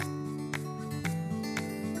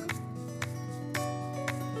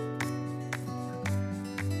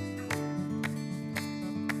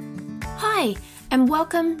and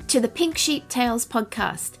welcome to the Pink Sheep Tales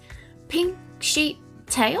podcast. Pink Sheep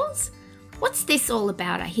Tales? What's this all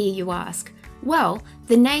about, I hear you ask? Well,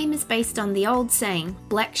 the name is based on the old saying,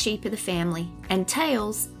 black sheep of the family, and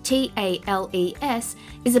Tales, T-A-L-E-S,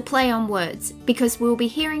 is a play on words because we'll be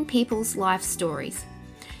hearing people's life stories.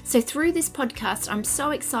 So through this podcast, I'm so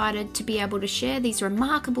excited to be able to share these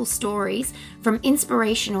remarkable stories from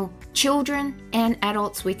inspirational children and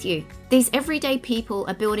adults with you. These everyday people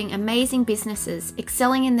are building amazing businesses,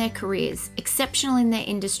 excelling in their careers, exceptional in their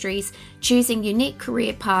industries, choosing unique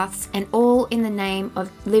career paths, and all in the name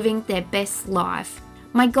of living their best life.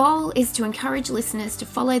 My goal is to encourage listeners to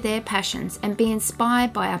follow their passions and be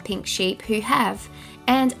inspired by our pink sheep who have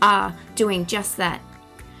and are doing just that.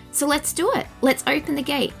 So let's do it. Let's open the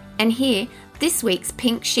gate and hear this week's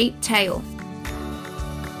Pink Sheep Tale.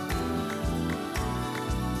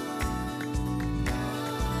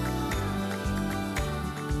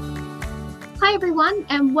 Hi everyone,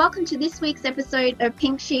 and welcome to this week's episode of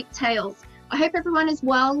Pink Sheep Tales. I hope everyone is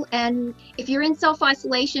well, and if you're in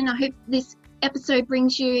self-isolation, I hope this episode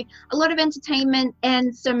brings you a lot of entertainment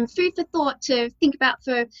and some food for thought to think about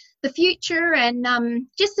for the future and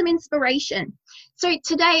just some inspiration. So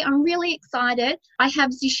today I'm really excited. I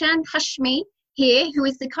have Zishan Hashmi here, who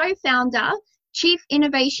is the co-founder, Chief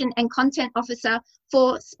Innovation and Content Officer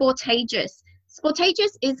for Sportageous.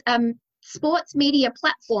 Sportageous is a sports media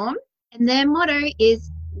platform, and their motto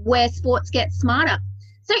is where sports get smarter.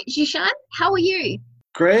 So Zishan, how are you?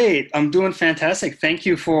 Great. I'm doing fantastic. Thank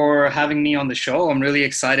you for having me on the show. I'm really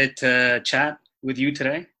excited to chat with you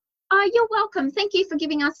today. You're welcome. Thank you for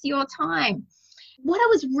giving us your time. What I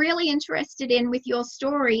was really interested in with your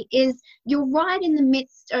story is you're right in the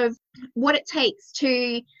midst of what it takes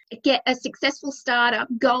to get a successful startup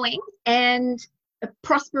going and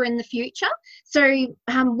prosper in the future. So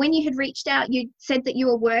when you had reached out, you said that you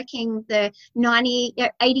were working the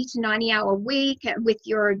 80 to 90 hour week with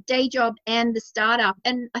your day job and the startup.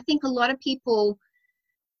 And I think a lot of people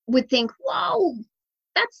would think, whoa,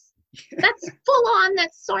 that's full on,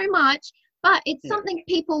 that's so much. But it's something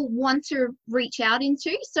people want to reach out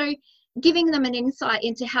into. So giving them an insight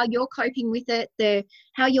into how you're coping with it,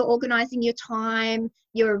 how you're organizing your time,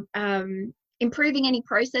 your improving any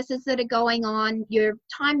processes that are going on, your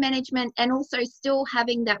time management, and also still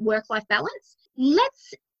having that work-life balance.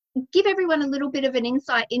 Let's give everyone a little bit of an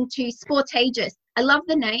insight into Sportageous. I love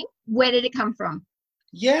the name. Where did it come from?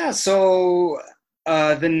 Yeah, so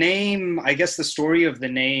the name, I guess the story of the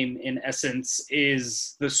name in essence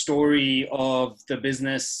is the story of the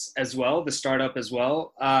business as well, the startup as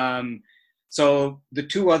well. So the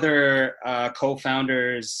two other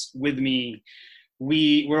co-founders with me,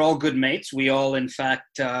 we're all good mates. We all, in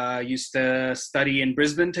fact, used to study in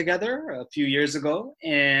Brisbane together a few years ago.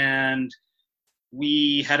 And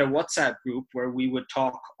we had a WhatsApp group where we would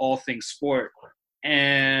talk all things sport.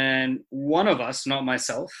 And one of us, not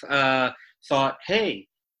myself, thought, hey,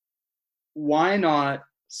 why not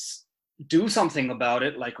do something about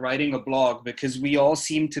it, like writing a blog, because we all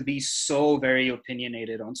seem to be so very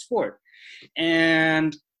opinionated on sport.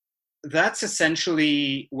 And that's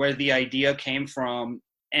essentially where the idea came from.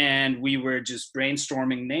 And we were just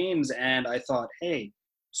brainstorming names, and I thought, hey,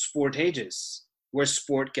 Sportageous, where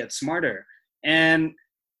sport gets smarter. And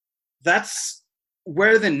that's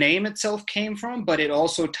where the name itself came from, but it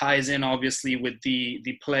also ties in obviously with the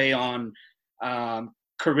play on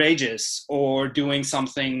courageous, or doing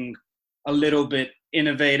something a little bit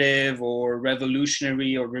innovative or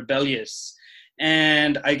revolutionary or rebellious.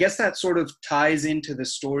 And I guess that sort of ties into the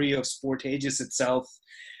story of Sportageous itself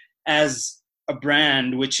as a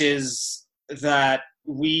brand, which is that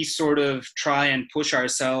we sort of try and push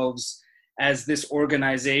ourselves as this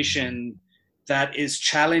organization that is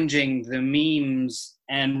challenging the memes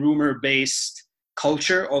and rumor-based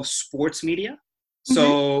culture of sports media. Mm-hmm.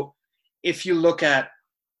 So if you look at,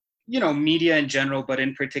 media in general, but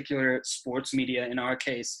in particular sports media in our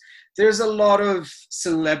case, there's a lot of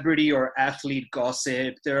celebrity or athlete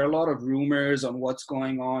gossip. There are a lot of rumors on what's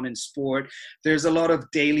going on in sport. There's a lot of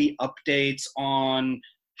daily updates on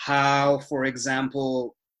how, for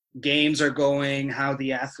example, games are going, how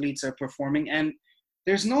the athletes are performing, and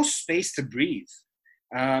there's no space to breathe.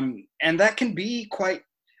 And that can be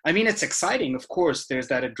it's exciting, of course, there's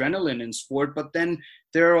that adrenaline in sport, but then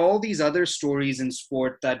there are all these other stories in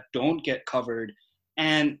sport that don't get covered.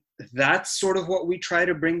 And that's sort of what we try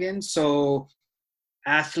to bring in. So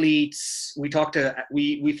athletes,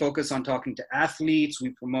 we focus on talking to athletes. We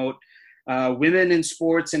promote women in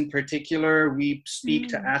sports in particular. We speak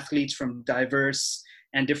to athletes from diverse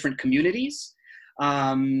and different communities.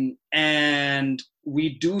 And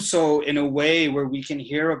we do so in a way where we can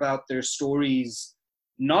hear about their stories,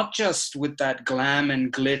 not just with that glam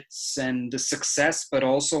and glitz and the success, but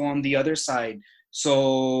also on the other side.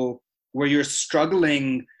 So where you're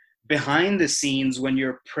struggling behind the scenes when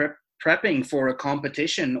you're prepping for a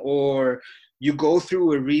competition, or you go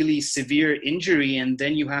through a really severe injury and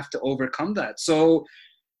then you have to overcome that. So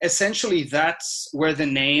essentially that's where the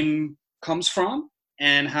name comes from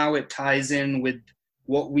and how it ties in with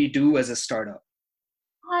what we do as a startup.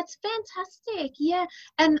 Oh, it's fantastic. Yeah.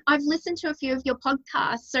 And I've listened to a few of your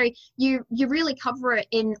podcasts. So you really cover it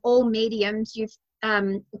in all mediums. You've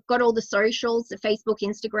got all the socials, the Facebook,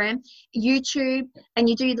 Instagram, YouTube, and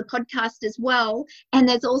you do the podcast as well. And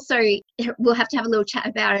there's also, we'll have to have a little chat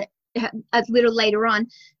about it a little later on,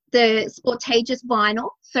 the Sportageous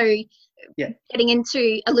vinyl. So getting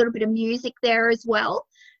into a little bit of music there as well.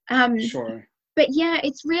 Sure. But yeah,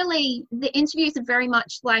 it's really, the interviews are very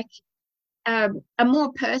much like a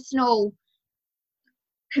more personal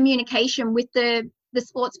communication with the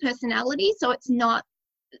sports personality. So it's not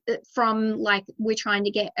from like we're trying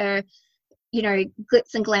to get a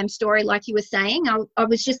glitz and glam story like you were saying. I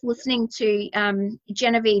was just listening to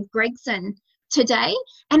Genevieve Gregson today,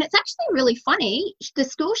 and it's actually really funny. The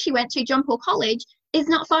school she went to, John Paul College, is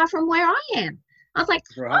not far from where I am. I was like,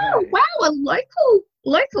 oh wow, a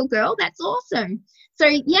local girl, that's awesome. So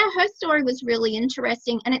yeah, her story was really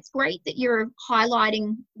interesting, and it's great that you're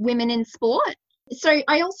highlighting women in sport. So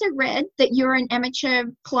I also read that you're an amateur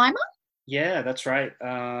climber. Yeah, that's right.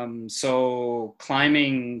 So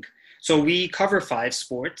climbing, so we cover 5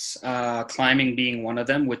 sports, climbing being one of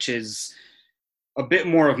them, which is a bit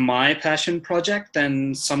more of my passion project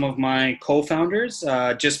than some of my co-founders,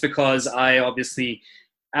 just because I obviously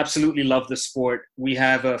absolutely love the sport. We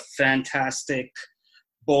have a fantastic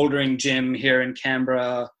bouldering gym here in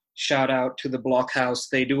Canberra. Shout out to the Blockhouse.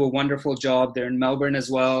 They do a wonderful job. They're in Melbourne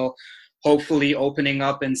as well. Hopefully opening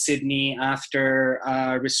up in Sydney after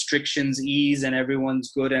restrictions ease and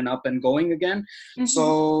everyone's good and up and going again. Mm-hmm.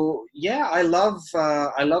 So yeah, I love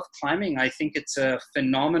climbing. I think it's a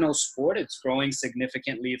phenomenal sport. It's growing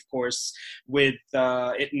significantly, of course, with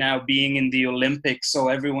it now being in the Olympics. So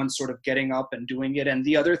everyone's sort of getting up and doing it. And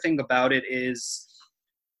the other thing about it is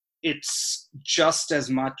it's just as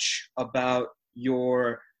much about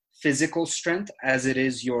your physical strength as it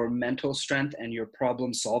is your mental strength and your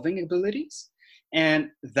problem solving abilities. And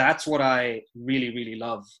that's what I really, really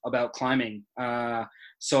love about climbing.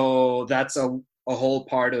 So that's a whole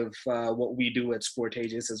part of what we do at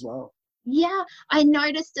Sportageous as well. Yeah, I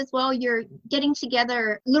noticed as well you're getting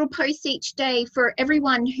together little posts each day for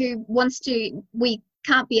everyone who wants to. We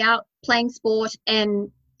can't be out playing sport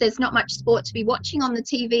and there's not much sport to be watching on the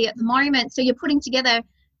TV at the moment. So you're putting together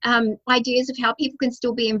ideas of how people can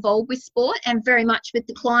still be involved with sport, and very much with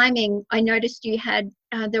the climbing. I noticed you had,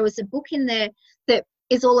 there was a book in there that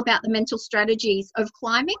is all about the mental strategies of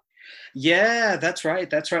climbing. Yeah, that's right.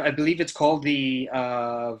 That's right. I believe it's called the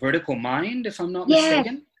Vertical Mind, if I'm not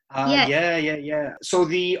mistaken. Yeah. So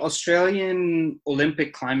the Australian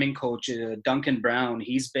Olympic climbing coach, Duncan Brown,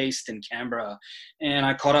 he's based in Canberra. And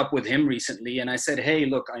I caught up with him recently and I said, hey,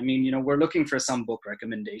 look, I mean, we're looking for some book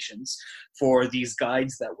recommendations for these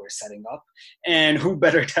guides that we're setting up. And who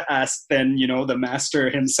better to ask than, the master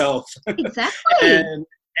himself. Exactly.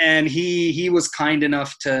 And he was kind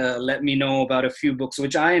enough to let me know about a few books,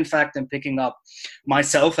 which I, in fact, am picking up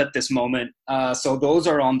myself at this moment. So those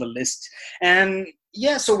are on the list. And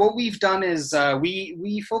yeah, so what we've done is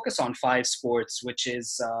we focus on 5 sports, which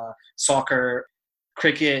is soccer,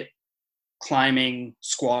 cricket, climbing,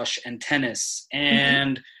 squash, and tennis.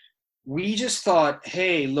 And we just thought,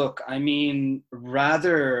 hey, look, I mean,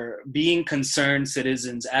 rather being concerned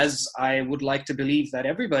citizens, as I would like to believe that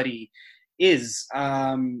everybody is,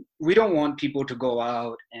 we don't want people to go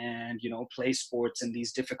out and, play sports in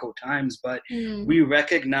these difficult times, but we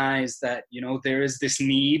recognize that, there is this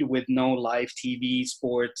need with no live TV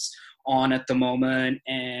sports on at the moment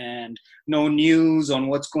and no news on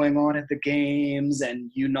what's going on at the games and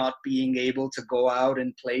you not being able to go out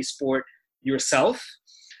and play sport yourself.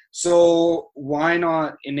 So why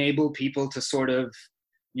not enable people to sort of,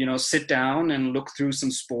 sit down and look through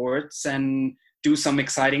some sports and do some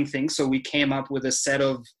exciting things. So we came up with a set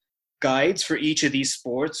of guides for each of these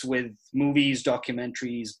sports with movies,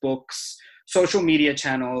 documentaries, books, social media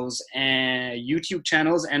channels, and YouTube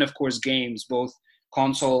channels, and of course games, both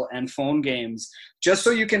console and phone games, just so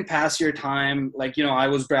you can pass your time. Like, I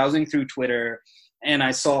was browsing through Twitter and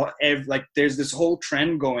I saw there's this whole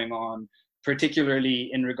trend going on, particularly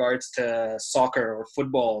in regards to soccer or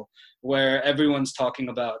football, where everyone's talking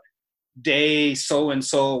about day so and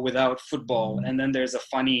so without football, and then there's a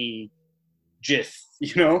funny gif,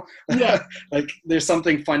 Yeah. like there's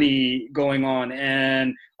something funny going on.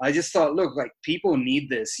 And I just thought, look, like people need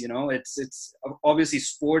this, it's obviously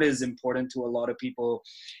sport is important to a lot of people,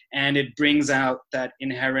 and it brings out that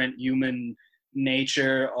inherent human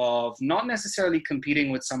nature of not necessarily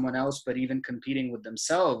competing with someone else, but even competing with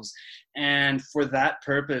themselves. And for that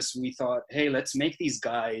purpose, we thought, hey, let's make these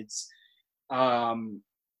guides.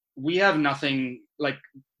 We have nothing, like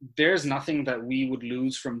there's nothing that we would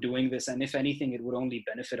lose from doing this, and if anything, it would only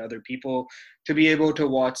benefit other people to be able to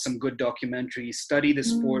watch some good documentaries, study the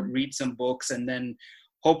sport, read some books, and then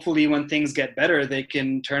hopefully when things get better, they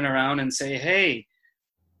can turn around and say, hey,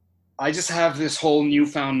 I just have this whole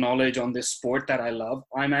newfound knowledge on this sport that I love.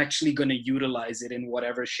 I'm actually going to utilize it in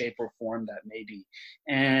whatever shape or form that may be.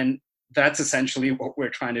 And that's essentially what we're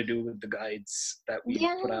trying to do with the guides that we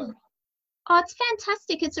put out. Oh, it's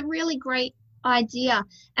fantastic. It's a really great idea.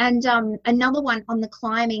 And another one on the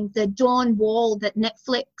climbing, the Dawn Wall, that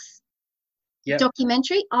Netflix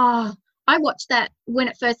documentary. Oh, I watched that when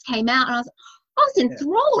it first came out, and I was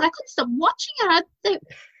enthralled. I couldn't stop watching it. They're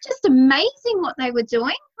just amazing what they were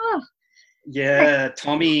doing. Oh. Yeah,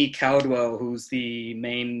 Tommy Caldwell, who's the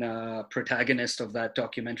main protagonist of that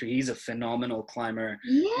documentary, he's a phenomenal climber.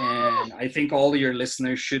 Yeah. And I think all your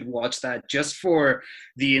listeners should watch that just for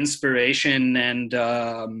the inspiration and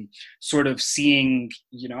sort of seeing,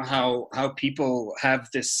 how people have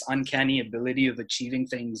this uncanny ability of achieving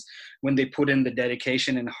things when they put in the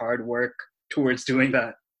dedication and hard work towards doing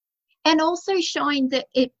that. And also showing that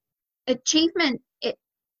achievement,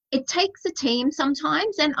 it takes a team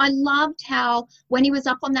sometimes. And I loved how when he was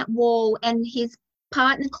up on that wall and his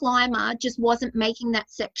partner climber just wasn't making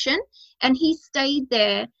that section, and he stayed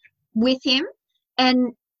there with him.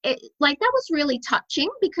 And that was really touching,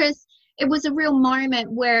 because it was a real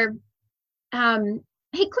moment where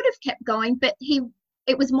he could have kept going, but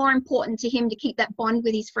it was more important to him to keep that bond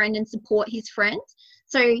with his friend and support his friend.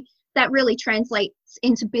 So that really translates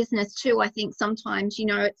into business too. I think sometimes,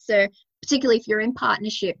 it's particularly if you're in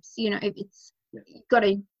partnerships, you've got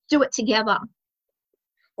to do it together.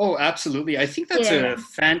 Oh, absolutely. I think that's a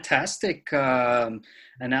fantastic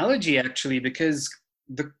analogy, actually, because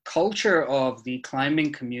the culture of the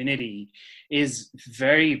climbing community is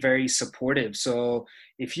very, very supportive. So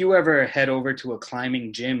if you ever head over to a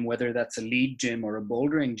climbing gym, whether that's a lead gym or a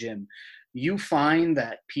bouldering gym, you find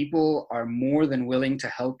that people are more than willing to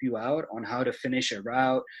help you out on how to finish a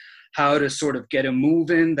route, how to sort of get a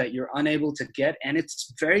move in that you're unable to get. And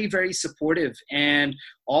it's very, very supportive. And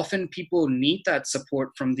often people need that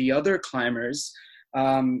support from the other climbers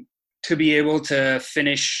to be able to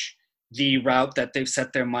finish the route that they've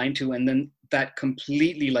set their mind to. And then that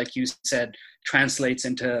completely, like you said, translates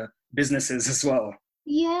into businesses as well.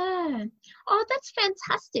 Yeah. Oh, that's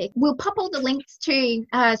fantastic. We'll pop all the links to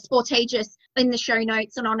Sportagious in the show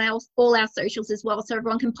notes and on all our socials as well, so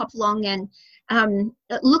everyone can pop along and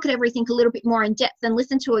look at everything a little bit more in depth and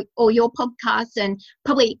listen to all your podcasts, and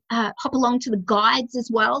probably hop along to the guides as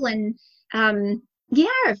well, and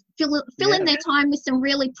fill in their time with some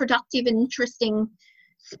really productive and interesting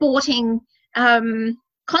sporting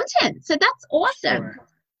content. So that's awesome. Sure.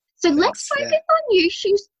 So let's focus on you,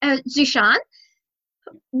 Zushan.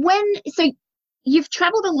 So you've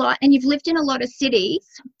traveled a lot and you've lived in a lot of cities.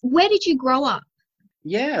 Where did you grow up?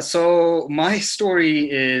 Yeah, so my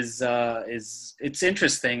story is it's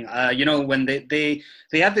interesting. When they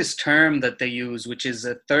have this term that they use, which is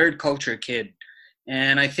a third culture kid,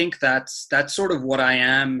 and I think that's sort of what I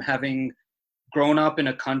am, having grown up in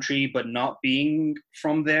a country but not being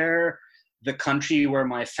from there. The country where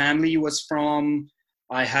my family was from,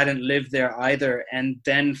 I hadn't lived there either, and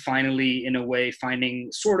then finally, in a way,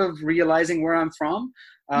 realizing where I'm from.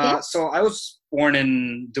 So I was born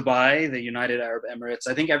in Dubai, the United Arab Emirates.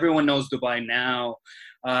 I think everyone knows Dubai now.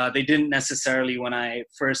 They didn't necessarily when I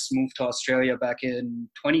first moved to Australia back in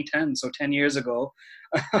 2010, so 10 years ago.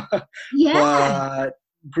 But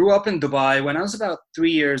grew up in Dubai. When I was about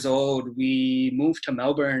 3 years old, we moved to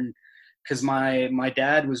Melbourne because my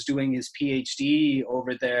dad was doing his PhD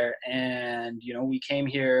over there, and we came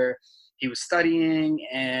here. He was studying,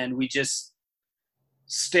 and we just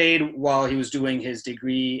stayed while he was doing his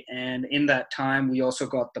degree. And in that time, we also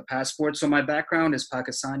got the passport. So my background is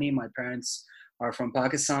Pakistani. My parents are from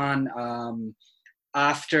Pakistan.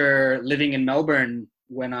 After living in Melbourne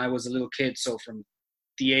when I was a little kid, so from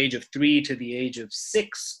the age of 3 to the age of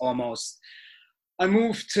 6 almost, I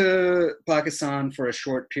moved to Pakistan for a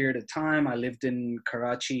short period of time. I lived in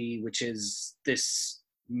Karachi, which is this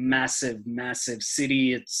massive, massive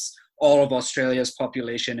city. It's all of Australia's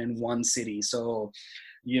population in one city. So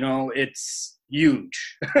it's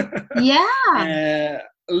huge. Yeah.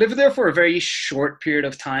 Lived there for a very short period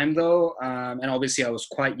of time though, and obviously I was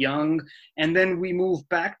quite young. And then we moved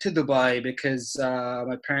back to Dubai because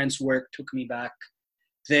my parents' work took me back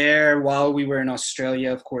there while we were in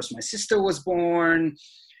Australia. Of course, my sister was born.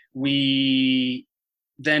 We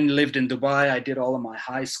then lived in Dubai. I did all of my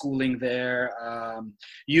high schooling there.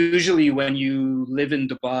 Usually when you live in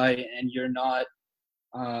Dubai and you're not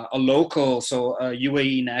a local, so a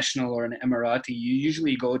UAE national or an Emirati, you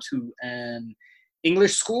usually go to an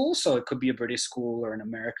English school. So it could be a British school or an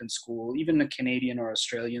American school, even a Canadian or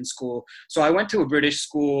Australian school. So I went to a British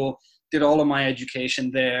school, did all of my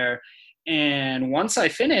education there. And once I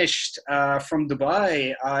finished from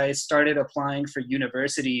Dubai, I started applying for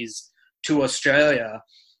universities to Australia.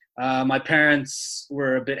 My parents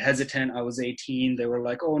were a bit hesitant. I was 18. They were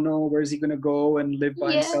like, oh no, where's he going to go and live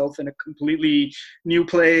by himself in a completely new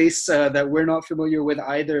place that we're not familiar with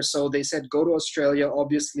either? So they said, go to Australia.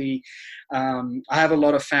 Obviously, I have a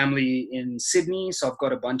lot of family in Sydney. So I've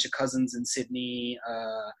got a bunch of cousins in Sydney,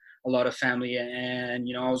 a lot of family. And,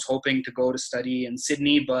 I was hoping to go to study in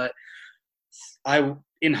Sydney, but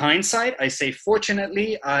in hindsight, I say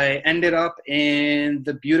fortunately, I ended up in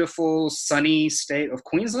the beautiful sunny state of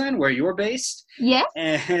Queensland where you're based. Yes.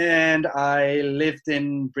 And I lived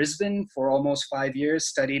in Brisbane for almost 5 years,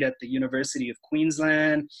 studied at the University of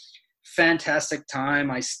Queensland. Fantastic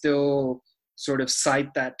time. I still sort of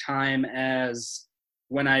cite that time as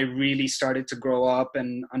when I really started to grow up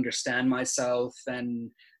and understand myself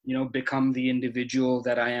and, become the individual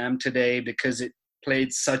that I am today, because it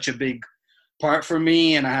played such a big part for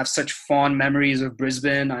me, and I have such fond memories of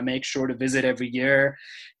Brisbane. I make sure to visit every year,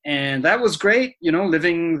 and that was great,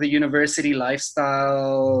 living the university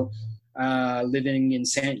lifestyle, living in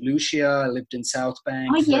St. Lucia. I lived in South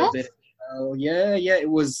Bank for a bit. Yeah, it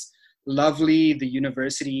was lovely. The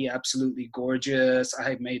university, absolutely gorgeous. I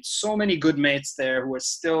had made so many good mates there who are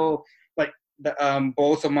still like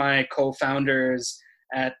both of my co-founders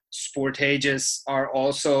at Sportageous are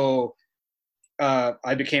also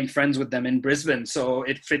I became friends with them in Brisbane. So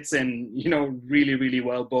it fits in, really, really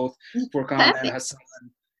well, both Furkan and Hassan.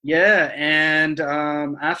 Yeah. And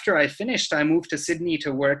after I finished, I moved to Sydney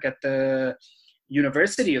to work at the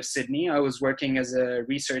University of Sydney. I was working as a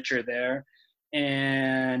researcher there.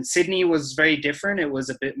 And Sydney was very different. It was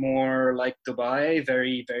a bit more like Dubai,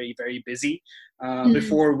 very, very, very busy.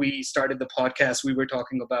 Before we started the podcast, we were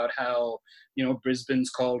talking about how, Brisbane's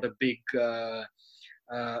called a big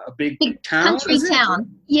town, country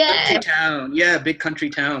town. Country town. Yeah, big country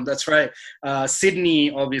town. That's right.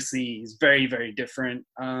 Sydney obviously is very, very different.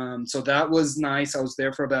 So that was nice. I was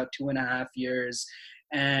there for about 2.5 years,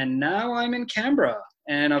 and now I'm in Canberra,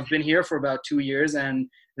 and I've been here for about 2 years, and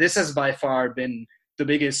this has by far been the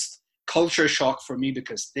biggest culture shock for me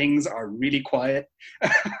because things are really quiet.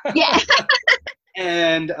 Yeah.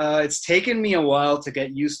 And it's taken me a while to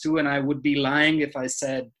get used to, and I would be lying if I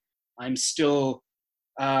said I'm still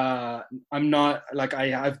I'm not like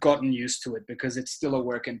I've gotten used to it, because it's still a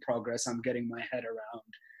work in progress. I'm getting my head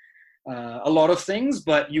around a lot of things,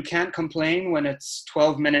 but you can't complain when it's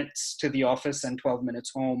 12 minutes to the office and 12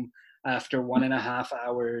 minutes home after 1.5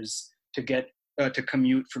 hours to get to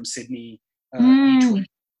commute from Sydney each way.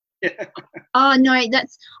 Oh no,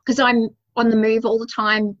 that's because I'm on the move all the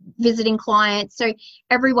time visiting clients. So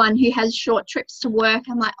everyone who has short trips to work,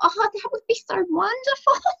 I'm like, oh, that would be so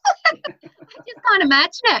wonderful. I just can't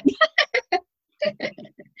imagine it.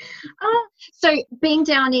 So being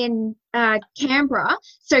down in Canberra,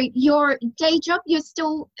 so your day job, you're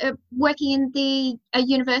still working in the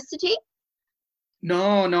university?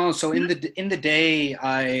 No. So in the day,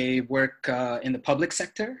 I work in the public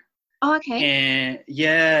sector. Oh, okay. And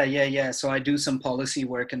yeah. So I do some policy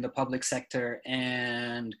work in the public sector,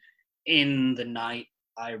 and in the night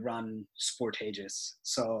I run Sportageous.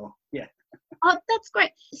 So yeah. Oh, that's great.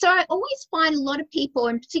 So I always find a lot of people,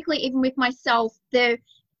 and particularly even with myself,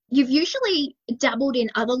 you've usually dabbled in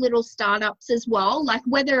other little startups as well, like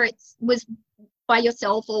whether it was by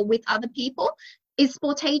yourself or with other people. Is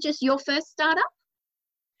Sportageous your first startup?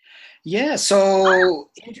 Yeah, so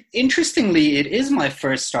interestingly, it is my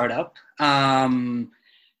first startup.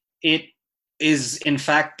 It is, in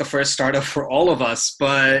fact, the first startup for all of us,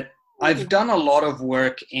 but I've done a lot of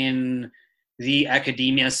work in the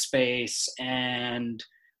academia space and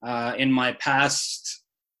in my past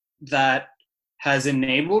that has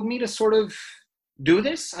enabled me to sort of do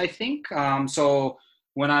this, I think. So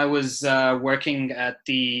when I was working at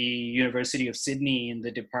the University of Sydney in the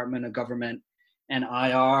Department of Government and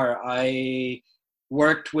IR, I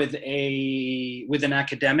worked with an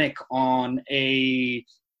academic on a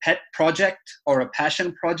pet project or a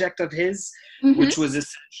passion project of his, which was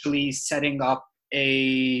essentially setting up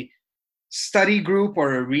a study group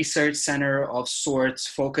or a research center of sorts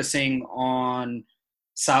focusing on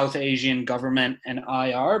South Asian government and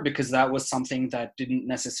IR, because that was something that didn't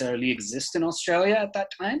necessarily exist in Australia at that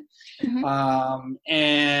time.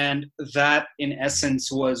 And that, in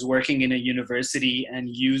essence, was working in a university and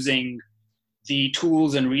using the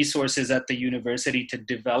tools and resources at the university to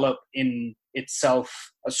develop in itself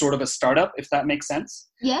a sort of a startup, if that makes sense.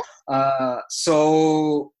 Yes.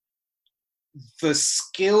 So the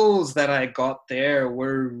skills that I got there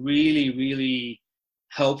were really, really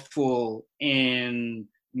helpful in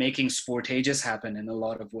making Sportageous happen in a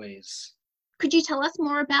lot of ways. Could you tell us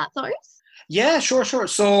more about those? Yeah, sure.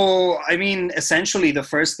 So, I mean, essentially the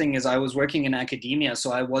first thing is I was working in academia,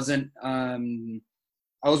 so I wasn't, I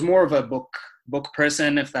was more of a book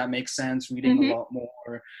person, if that makes sense, reading a lot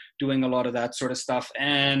more, doing a lot of that sort of stuff.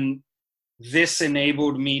 And this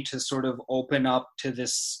enabled me to sort of open up to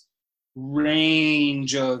this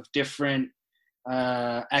range of different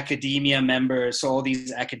academia members, so all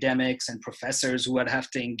these academics and professors who I'd have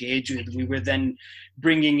to engage with. We were then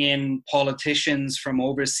bringing in politicians from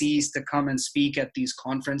overseas to come and speak at these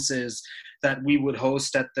conferences that we would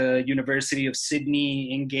host at the University of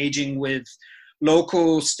Sydney, engaging with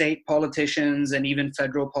local state politicians and even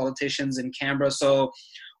federal politicians in Canberra. So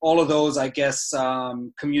all of those, I guess,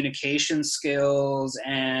 communication skills,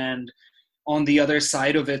 and on the other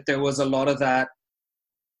side of it, there was a lot of that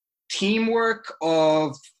teamwork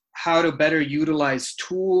of how to better utilize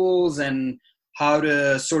tools and how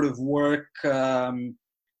to sort of work on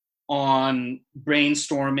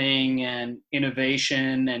brainstorming and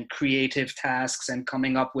innovation and creative tasks and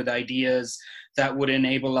coming up with ideas that would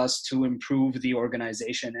enable us to improve the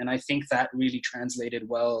organization. And I think that really translated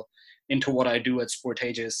well into what I do at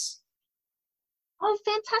Sportageous. Oh,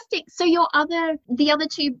 fantastic. So the other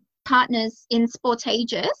two partners in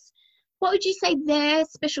Sportageous, what would you say their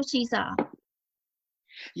specialties are?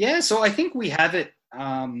 Yeah, so I think we have it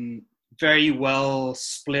very well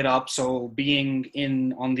split up. So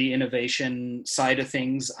being on the innovation side of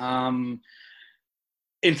things,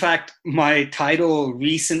 in fact, my title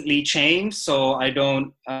recently changed, so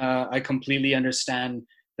I completely understand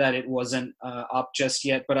that it wasn't up just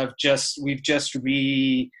yet, but we've just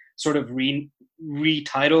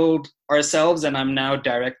retitled ourselves, and I'm now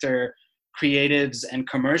Director Creatives and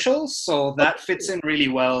Commercials. So that fits in really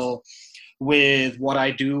well with what I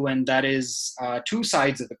do, and that is two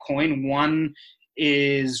sides of the coin. One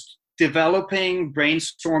is developing,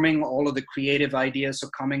 brainstorming all of the creative ideas, so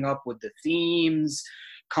coming up with the themes,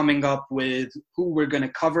 coming up with who we're going to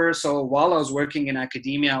cover. So while I was working in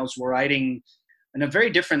academia, I was writing on a very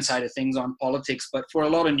different side of things on politics, but for a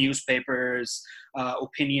lot of newspapers,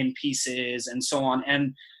 opinion pieces, and so on.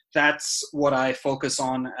 And that's what I focus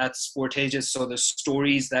on at Sportageous. So the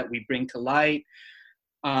stories that we bring to light,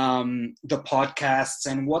 the podcasts,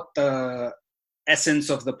 and what the essence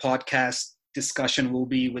of the podcast discussion will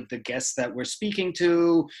be with the guests that we're speaking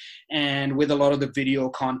to, and with a lot of the video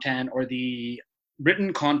content or the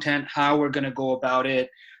written content, how we're going to go about it,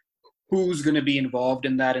 who's going to be involved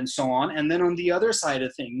in that, and so on. And then on the other side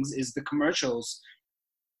of things is the commercials,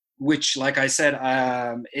 which, like I said,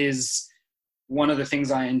 is one of the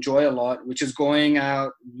things I enjoy a lot, which is going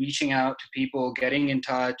out, reaching out to people, getting in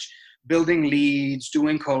touch, building leads,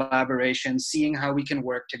 doing collaborations, seeing how we can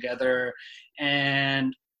work together,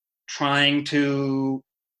 and trying to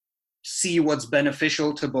see what's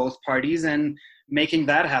beneficial to both parties and making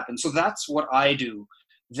that happen. So that's what I do.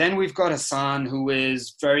 Then we've got Hassan, who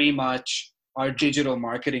is very much our digital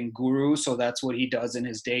marketing guru. So that's what he does in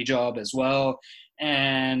his day job as well.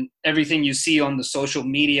 And everything you see on the social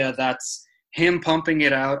media, that's him pumping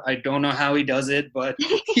it out. I don't know how he does it, but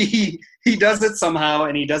he does it somehow,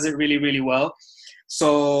 and he does it really, really well.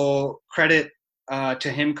 So credit to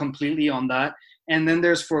him completely on that. And then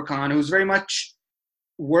there's Furkan, who's very much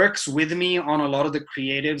works with me on a lot of the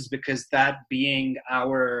creatives, because that being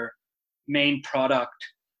our main product,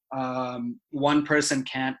 one person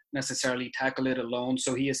can't necessarily tackle it alone.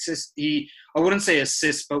 So I wouldn't say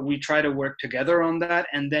assist, but we try to work together on that.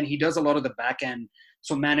 And then he does a lot of the back end.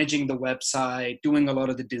 So managing the website, doing a lot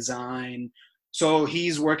of the design. So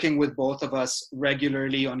he's working with both of us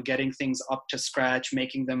regularly on getting things up to scratch,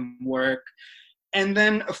 making them work. And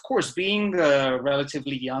then, of course, being a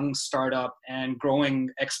relatively young startup and growing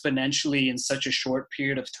exponentially in such a short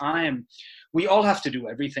period of time, we all have to do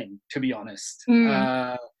everything, to be honest.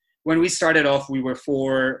 When we started off, we were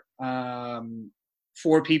four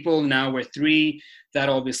people. Now we're three. That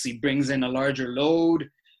obviously brings in a larger load.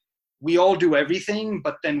 we all do everything,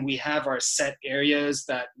 but then we have our set areas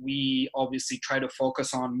that we obviously try to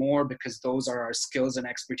focus on more because those are our skills and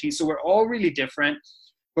expertise. So we're all really different,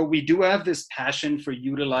 but we do have this passion for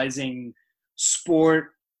utilizing sport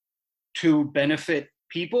to benefit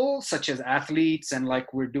people, such as athletes, and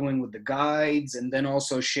like we're doing with the guides, and then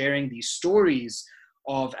also sharing these stories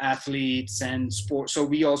of athletes and sports. So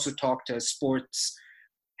we also talk to sports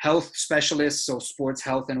health specialists, so sports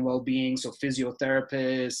health and well-being, so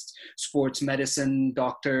physiotherapists, sports medicine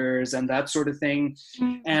doctors, and that sort of thing,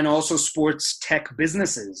 and also sports tech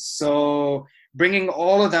businesses. So bringing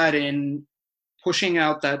all of that in, pushing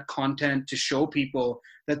out that content to show people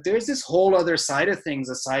that there's this whole other side of things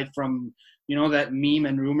aside from, you know, that meme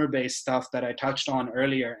and rumor-based stuff that I touched on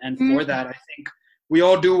earlier. And for that, I think we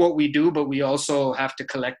all do what we do, but we also have to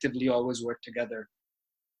collectively always work together.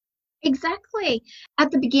 Exactly. At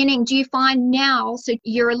the beginning, do you find now, so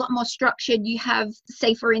you're a lot more structured, you have,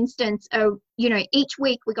 say, for instance, you know, each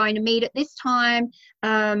week we're going to meet at this time,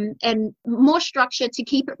 and more structure to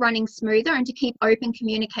keep it running smoother and to keep open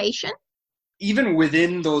communication? Even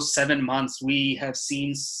within those 7 months, we have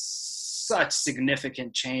seen such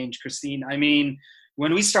significant change, Christine. I mean,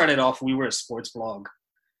 when we started off, we were a sports blog.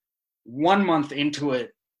 1 month into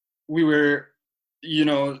it, we were, you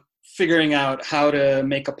know, figuring out how to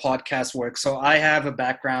make a podcast work. So I have a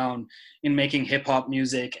background in making hip hop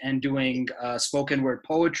music and doing spoken word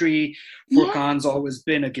poetry. Furqan's always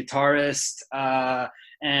been a guitarist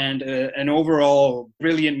and an overall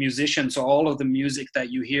brilliant musician. So all of the music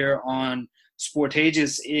that you hear on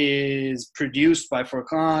Sportageous is produced by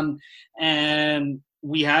Furqan, and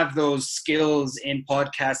we have those skills in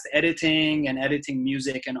podcast editing and editing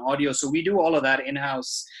music and audio. So we do all of that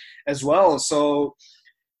in-house as well. So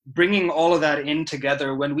bringing all of that in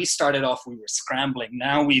together, when we started off, we were scrambling.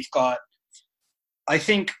 Now we've got, I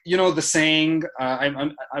think, you know, the saying,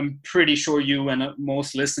 I'm pretty sure you and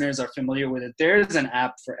most listeners are familiar with it. There's an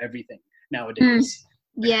app for everything nowadays.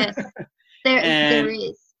 Yes, there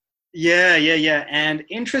is. Yeah. And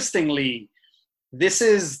interestingly, this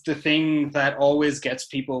is the thing that always gets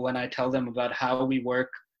people when I tell them about how we work.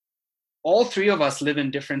 All three of us live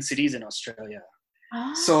in different cities in Australia.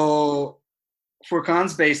 Oh. So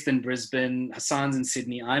Furqan's based in Brisbane, Hassan's in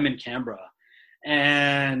Sydney, I'm in Canberra.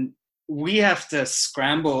 And we have to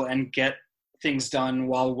scramble and get things done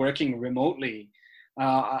while working remotely,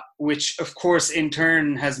 which of course in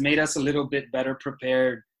turn has made us a little bit better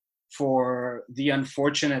prepared for the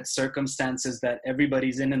unfortunate circumstances that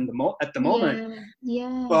everybody's in at the moment.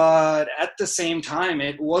 Yeah. But at the same time,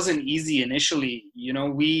 it wasn't easy initially. You know,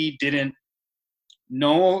 we didn't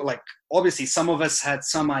know, like, obviously some of us had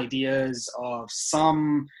some ideas of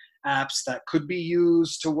some apps that could be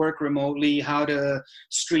used to work remotely, how to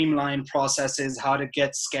streamline processes, how to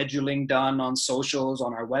get scheduling done on socials,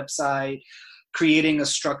 on our website, creating a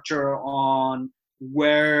structure on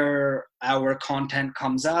where our content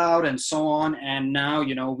comes out and so on. And now,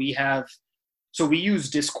 you know, we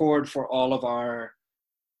use Discord for all of our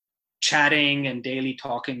chatting and daily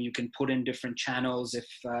talking. You can put in different channels if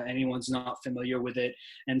anyone's not familiar with it,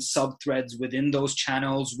 and sub threads within those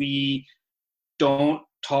channels. We don't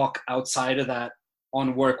talk outside of that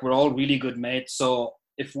on work. We're all really good mates. So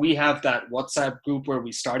if we have that WhatsApp group where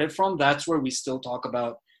we started from, that's where we still talk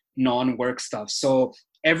about non-work stuff. So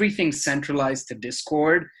everything's centralized to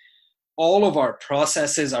Discord. All of our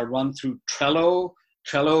processes are run through Trello.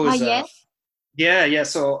 Trello is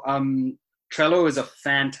So Trello is a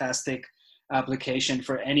fantastic application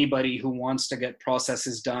for anybody who wants to get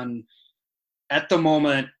processes done at the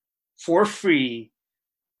moment for free.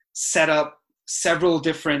 Set up several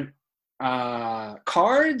different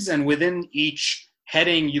cards, and within each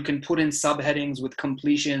heading you can put in subheadings with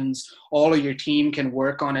completions. All of your team can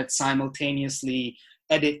work on it simultaneously,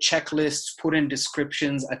 edit checklists, put in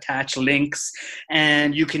descriptions, attach links,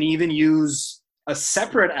 and you can even use a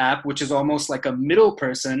separate app, which is almost like a middle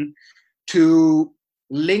person, to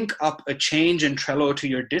link up a change in Trello to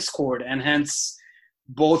your Discord. And hence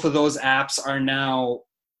both of those apps are now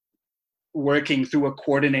working through a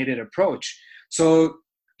coordinated approach. So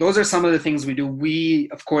those are some of the things we do. We,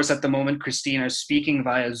 of course, at the moment, Christine, are speaking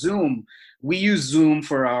via Zoom. We use Zoom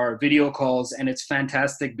for our video calls, and it's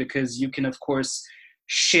fantastic because you can, of course,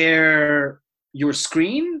 share your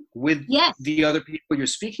screen with the other people you're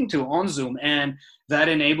speaking to on Zoom. And that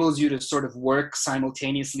enables you to sort of work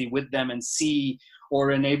simultaneously with them and see,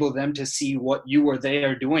 or enable them to see what you or they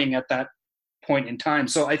are doing at that point in time.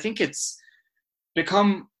 So I think it's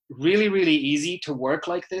become really, really easy to work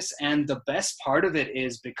like this. And the best part of it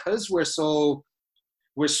is because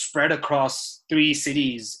we're spread across 3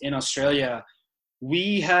 cities in Australia,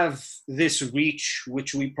 we have this reach,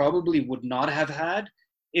 which we probably would not have had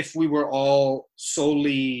if we were all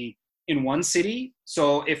solely in one city.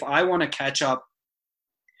 So if I want to catch up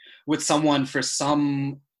with someone for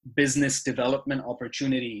some business development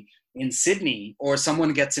opportunity in Sydney, or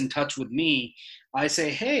someone gets in touch with me, I say,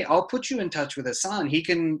 hey, I'll put you in touch with Hassan. He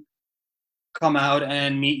can come out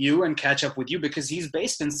and meet you and catch up with you because he's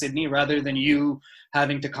based in Sydney rather than you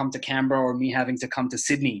having to come to Canberra or me having to come to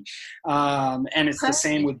Sydney. And it's the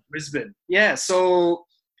same with Brisbane. Yeah, so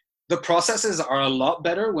the processes are a lot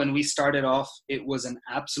better. When we started off, it was an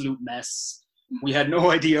absolute mess. We had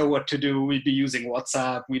no idea what to do. We'd be using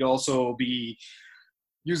WhatsApp. We'd also be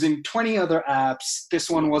using 20 other apps. This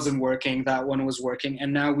one wasn't working, that one was working.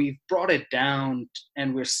 And now we've brought it down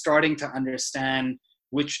and we're starting to understand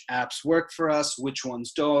which apps work for us, which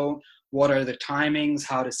ones don't, what are the timings,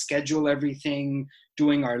 how to schedule everything,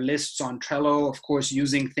 doing our lists on Trello, of course,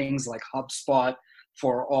 using things like HubSpot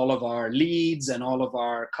for all of our leads and all of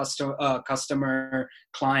our customer,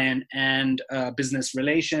 client, and business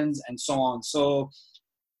relations, and so on. So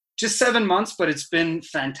just 7 months, but it's been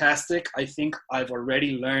fantastic. I think I've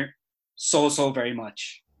already learned so very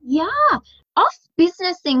much. Yeah. Off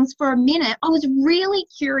business things for a minute, I was really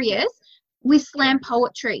curious with slam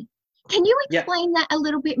poetry. Can you explain that a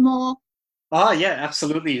little bit more? Yeah,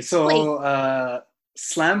 absolutely. So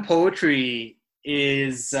slam poetry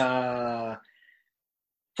is, for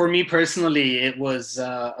me personally, it was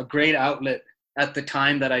a great outlet at the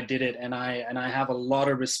time that I did it. And I have a lot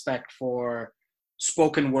of respect for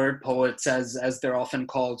spoken word poets, as they're often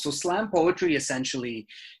called. So slam poetry essentially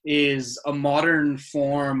is a modern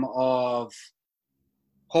form of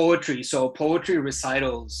poetry. So poetry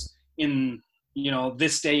recitals in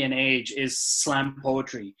this day and age is slam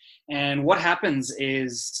poetry. And what happens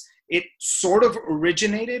is it sort of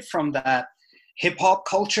originated from that hip hop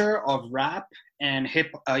culture of rap and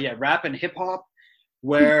hip hop,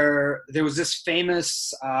 where there was this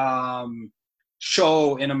famous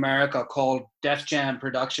show in America called Def Jam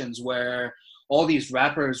Productions, where all these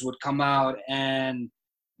rappers would come out and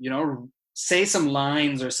say some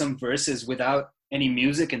lines or some verses without any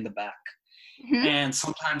music in the back. Mm-hmm. And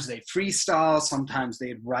sometimes they freestyle, sometimes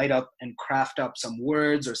they'd write up and craft up some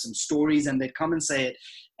words or some stories, and they'd come and say it.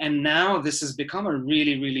 And now this has become a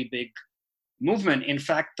really, really big movement. In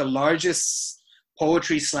fact, the largest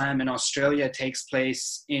poetry slam in Australia takes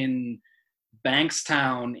place in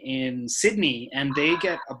Bankstown in Sydney, and they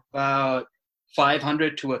get about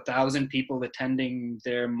 500 to 1,000 people attending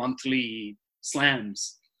their monthly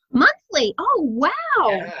slams. Monthly? Oh,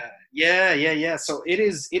 wow. Yeah. So it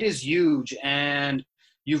is huge, and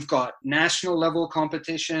you've got national level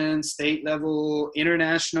competition, state level,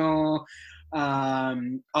 international.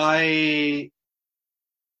 I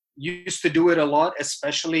used to do it a lot,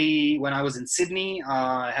 especially when I was in Sydney.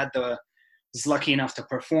 I was lucky enough to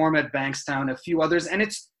perform at Bankstown, a few others, and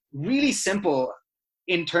it's really simple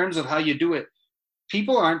in terms of how you do it.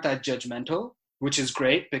 People aren't that judgmental, which is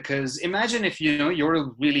great, because imagine if you're a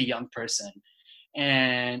really young person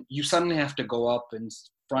and you suddenly have to go up in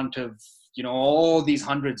front of all these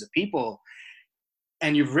hundreds of people,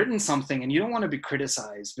 and you've written something and you don't want to be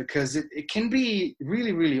criticized, because it can be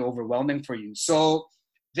really, really overwhelming for you. So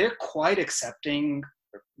they're quite accepting,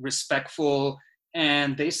 respectful,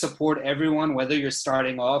 and they support everyone, whether you're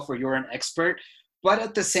starting off or you're an expert. But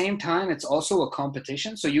at the same time, it's also a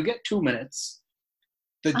competition. So you get 2 minutes.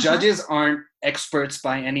 The judges aren't experts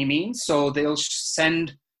by any means. So they'll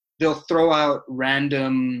throw out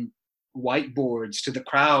random whiteboards to the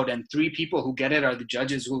crowd, and 3 people who get it are the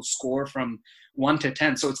judges who'll score from 1 to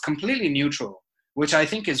 10. So it's completely neutral, which I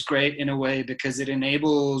think is great in a way, because it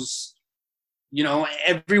enables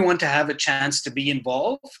everyone to have a chance to be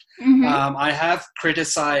involved. Mm-hmm. I have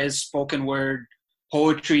criticized spoken word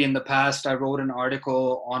poetry in the past. I wrote an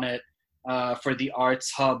article on it for the Arts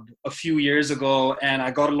Hub a few years ago, and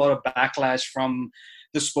I got a lot of backlash from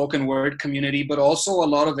the spoken word community, but also a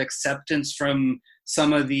lot of acceptance from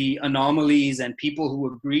some of the anomalies and people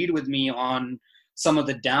who agreed with me on some of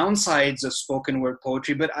the downsides of spoken word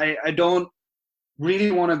poetry. But I don't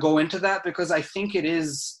really want to go into that, because I think it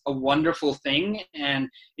is a wonderful thing. And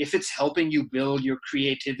if it's helping you build your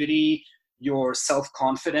creativity, your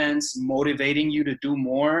self-confidence, motivating you to do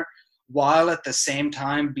more, while at the same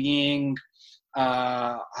time being,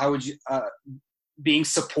 being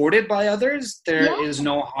supported by others, there is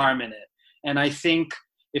no harm in it. And I think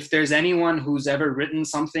if there's anyone who's ever written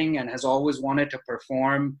something and has always wanted to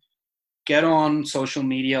perform, get on social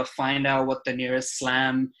media, find out what the nearest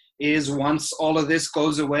slam is once all of this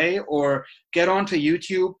goes away, or get onto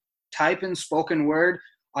YouTube, type in spoken word.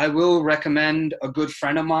 I will recommend a good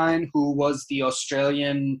friend of mine who was the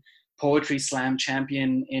Australian Poetry Slam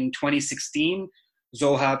champion in 2016,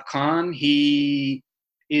 Zohab Khan. He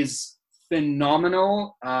is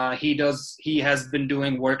phenomenal. He has been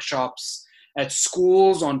doing workshops at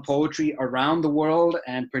schools on poetry around the world,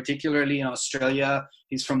 and particularly in Australia.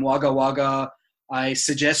 He's from Wagga Wagga. I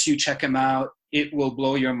suggest you check him out. It will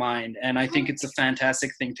blow your mind, and I think it's a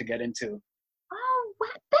fantastic thing to get into. Oh, wow,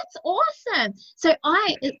 that's awesome. So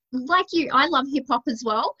like you, I love hip hop as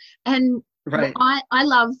well. And Right. I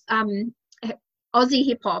love Aussie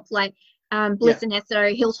hip hop, like Yeah. Bliss and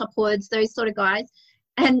Esso, Hilltop Hoods, those sort of guys.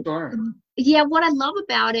 And Sure. yeah, what I love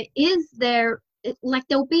about it is like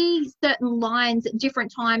there'll be certain lines at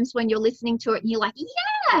different times when you're listening to it and you're like,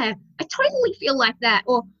 yeah, I totally feel like that.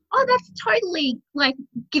 Or, oh, that's totally like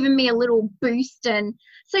giving me a little boost. And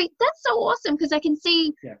so that's so awesome because I can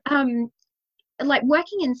see Yeah. like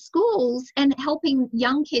working in schools and helping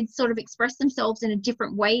young kids sort of express themselves in a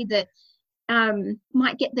different way that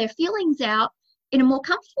might get their feelings out in a more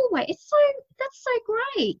comfortable way. That's so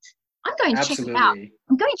great. I'm going to check it out. Absolutely.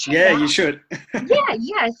 I'm going to check Yeah, it out. you should.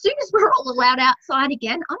 Yeah. As soon as we're all allowed outside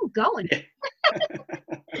again, I'm going. Yeah.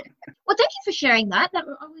 Well, thank you for sharing that.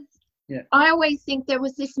 Yeah. I always think there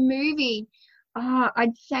was this movie,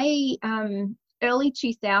 I'd say early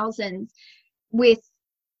 2000s with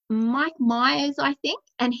Mike Myers, I think,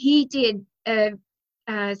 and he did a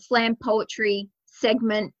slam poetry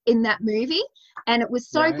segment in that movie, and it was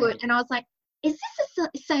so Right. good. And I was like, is this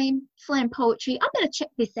the same slam poetry? I better check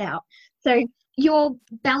this out. So you're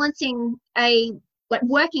balancing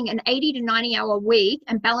working an 80 to 90 hour week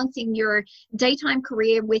and balancing your daytime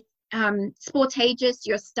career with Sportageous,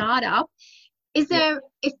 your startup. Is there,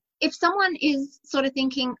 if someone is sort of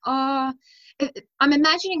thinking, oh, I'm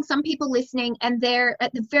imagining some people listening and they're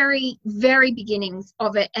at the very, very beginnings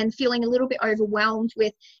of it and feeling a little bit overwhelmed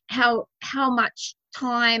with how much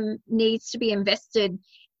time needs to be invested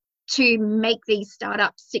to make these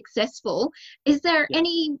startups successful. Is there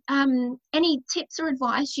any tips or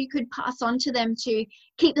advice you could pass on to them to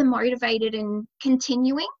keep them motivated and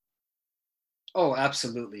continuing? Oh,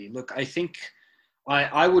 absolutely. Look, I think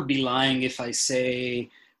I would be lying if I say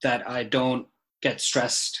that I don't get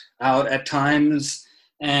stressed out at times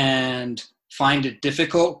and find it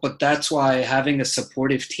difficult, but that's why having a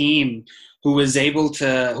supportive team who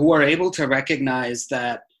are able to recognize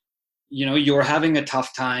that, you know, you're having a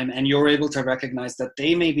tough time and you're able to recognize that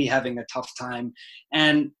they may be having a tough time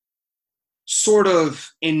and sort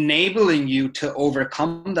of enabling you to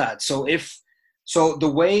overcome that. So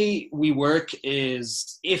the way we work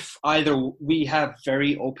is if either we have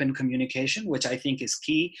very open communication, which I think is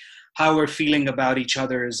key, how we're feeling about each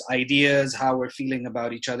other's ideas, how we're feeling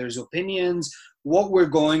about each other's opinions, what we're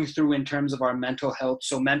going through in terms of our mental health.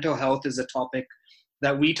 So mental health is a topic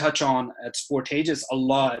that we touch on at Sportageous a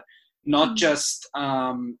lot, not just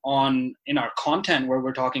in our content where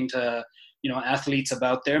we're talking to, you know, athletes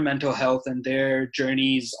about their mental health and their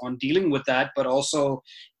journeys on dealing with that, but also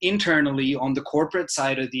internally on the corporate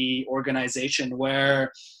side of the organization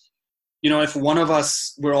where, you know, if one of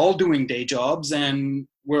us, we're all doing day jobs and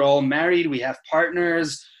we're all married, we have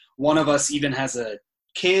partners, one of us even has a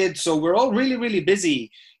kid, so we're all really, really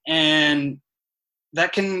busy, and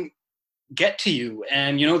that can get to you.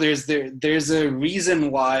 And, you know, there's a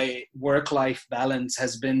reason why work-life balance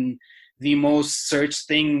has been the most searched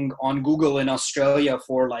thing on Google in Australia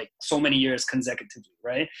for like so many years consecutively,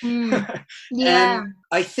 right? Yeah. And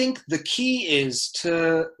I think the key is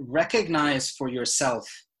to recognize for yourself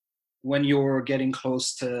when you're getting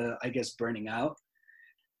close to, I guess, burning out,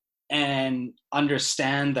 and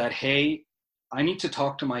understand that, hey, I need to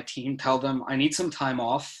talk to my team, tell them I need some time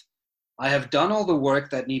off. I have done all the work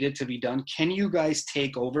that needed to be done. Can you guys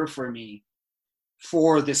take over for me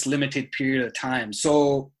for this limited period of time?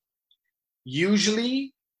 So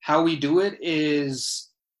usually how we do it is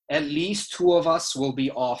at least two of us will be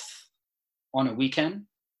off on a weekend.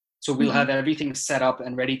 So we'll have everything set up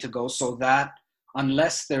and ready to go so that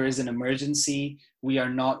unless there is an emergency, we are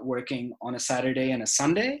not working on a Saturday and a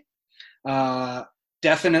Sunday.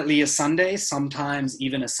 Definitely a Sunday, sometimes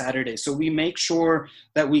even a Saturday. So we make sure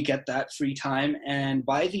that we get that free time. And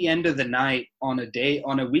by the end of the night on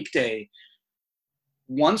a weekday,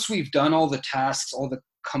 once we've done all the tasks, all the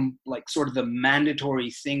sort of the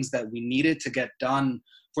mandatory things that we needed to get done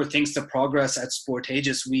for things to progress at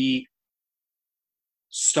Sportageous, we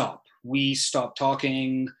stop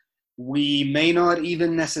talking. We may not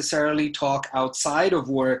even necessarily talk outside of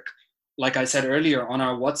work, like I said earlier, on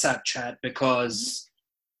our WhatsApp chat, because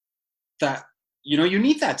that, you know, you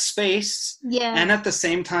need that space. Yeah. And at the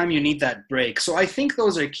same time, you need that break. So I think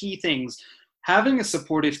those are key things. having a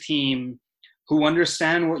supportive team who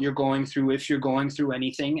understand what you're going through, if you're going through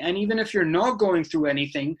anything, and even if you're not going through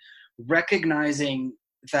anything, recognizing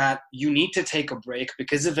that you need to take a break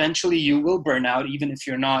because eventually you will burn out, even if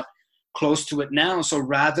you're not close to it now. So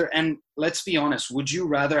and let's be honest, would you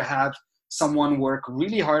rather have someone work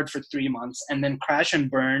really hard for 3 months and then crash and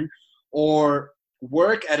burn, or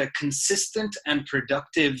work at a consistent and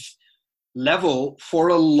productive level for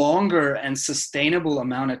a longer and sustainable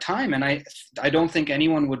amount of time? And I don't think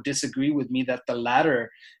anyone would disagree with me that the latter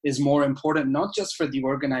is more important, not just for the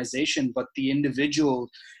organization, but the individual,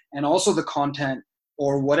 and also the content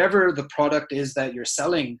or whatever the product is that you're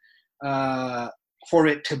selling, for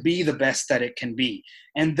it to be the best that it can be.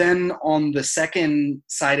 And then on the second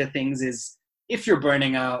side of things is, if you're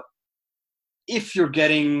burning out, if you're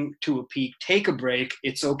getting to a peak, take a break.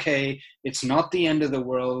 It's okay. It's not the end of the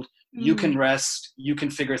world. You can rest, you can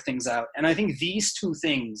figure things out. And I think these two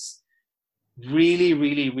things really,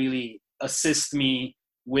 really, really assist me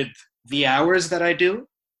with the hours that I do.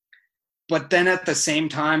 But then at the same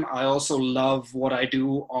time, I also love what I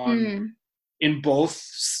do in both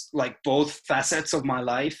facets of my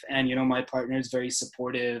life. And, my partner is very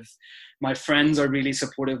supportive. My friends are really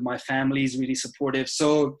supportive. My family is really supportive.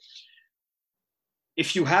 So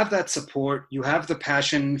if you have that support, you have the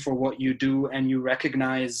passion for what you do, and you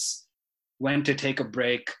recognize when to take a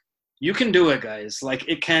break, you can do it, guys. Like,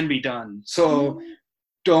 it can be done. So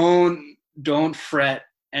don't fret.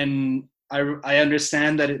 And I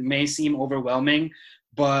understand that it may seem overwhelming,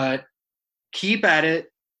 but keep at it.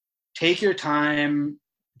 Take your time.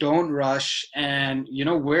 Don't rush. And,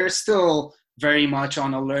 we're still very much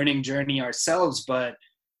on a learning journey ourselves, but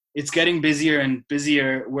it's getting busier and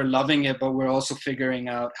busier. We're loving it, but we're also figuring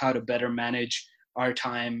out how to better manage our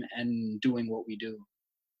time and doing what we do.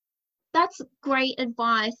 That's great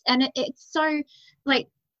advice. And it's so,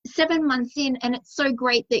 7 months in, and it's so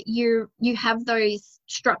great that you have those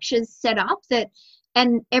structures set up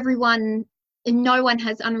and no one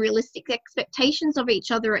has unrealistic expectations of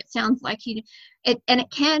each other. It sounds like and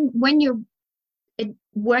it can, when you're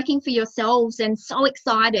working for yourselves and so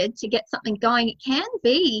excited to get something going, it can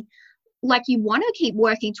be like you want to keep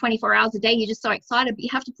working 24 hours a day. You're just so excited, but you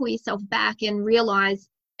have to pull yourself back and realize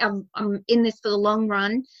I'm in this for the long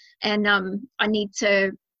run, and I need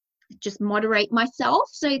to just moderate myself.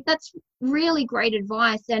 So that's really great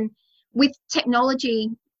advice. And with technology,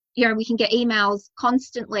 we can get emails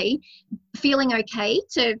constantly. Feeling okay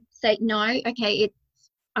to say, no, okay,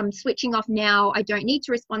 I'm switching off now. I don't need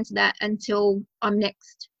to respond to that until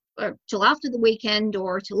till after the weekend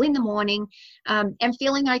or till in the morning, and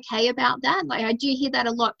feeling okay about that. Like, I do hear that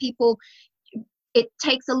a lot. People, it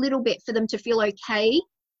takes a little bit for them to feel okay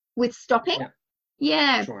with stopping.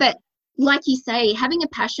 Yeah. Sure. But like you say, having a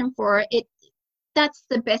passion for it, that's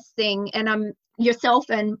the best thing. And yourself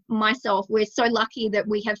and myself, we're so lucky that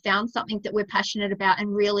we have found something that we're passionate about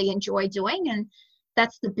and really enjoy doing. And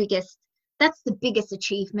that's the biggest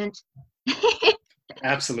achievement.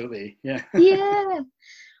 Absolutely. Yeah. Yeah.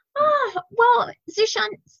 Oh, well, Zishan,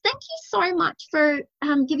 thank you so much for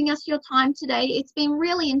giving us your time today. It's been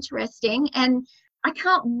really interesting, and I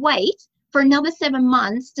can't wait for another 7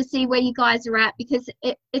 months to see where you guys are at, because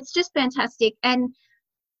it's just fantastic. And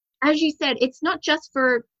as you said, it's not just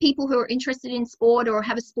for people who are interested in sport or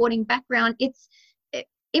have a sporting background. It's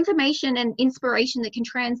information and inspiration that can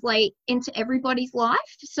translate into everybody's life.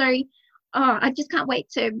 So I just can't wait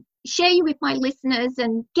to share you with my listeners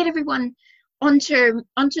and get everyone onto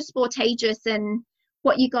Sportagious and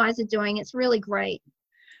what you guys are doing. It's really great.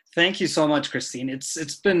 Thank you so much, Christine.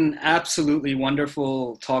 It's been absolutely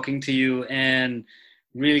wonderful talking to you and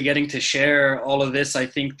really getting to share all of this. I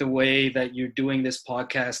think the way that you're doing this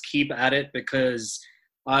podcast, keep at it, because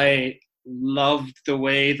I loved the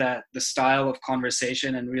way that the style of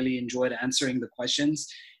conversation and really enjoyed answering the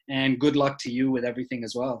questions. And good luck to you with everything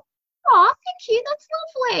as well. Oh, thank you. That's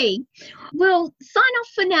lovely. We'll sign off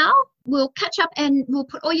for now. We'll catch up and we'll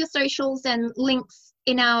put all your socials and links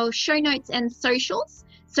in our show notes and socials,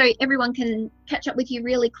 so everyone can catch up with you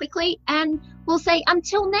really quickly. And we'll say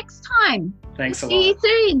until next time. Thanks a lot. See you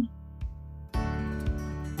soon.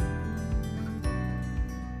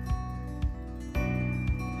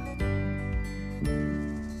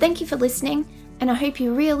 Thank you for listening, and I hope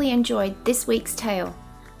you really enjoyed this week's tale.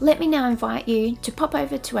 Let me now invite you to pop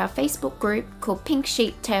over to our Facebook group called Pink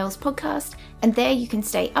Sheep Tales Podcast, and there you can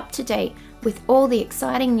stay up to date with all the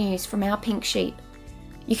exciting news from our pink sheep.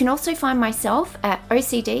 You can also find myself at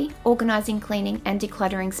OCD, Organising, Cleaning and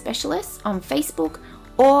Decluttering Specialists, on Facebook,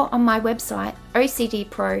 or on my website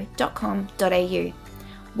ocdpro.com.au.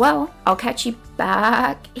 Well, I'll catch you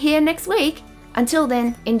back here next week. Until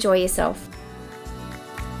then, enjoy yourself.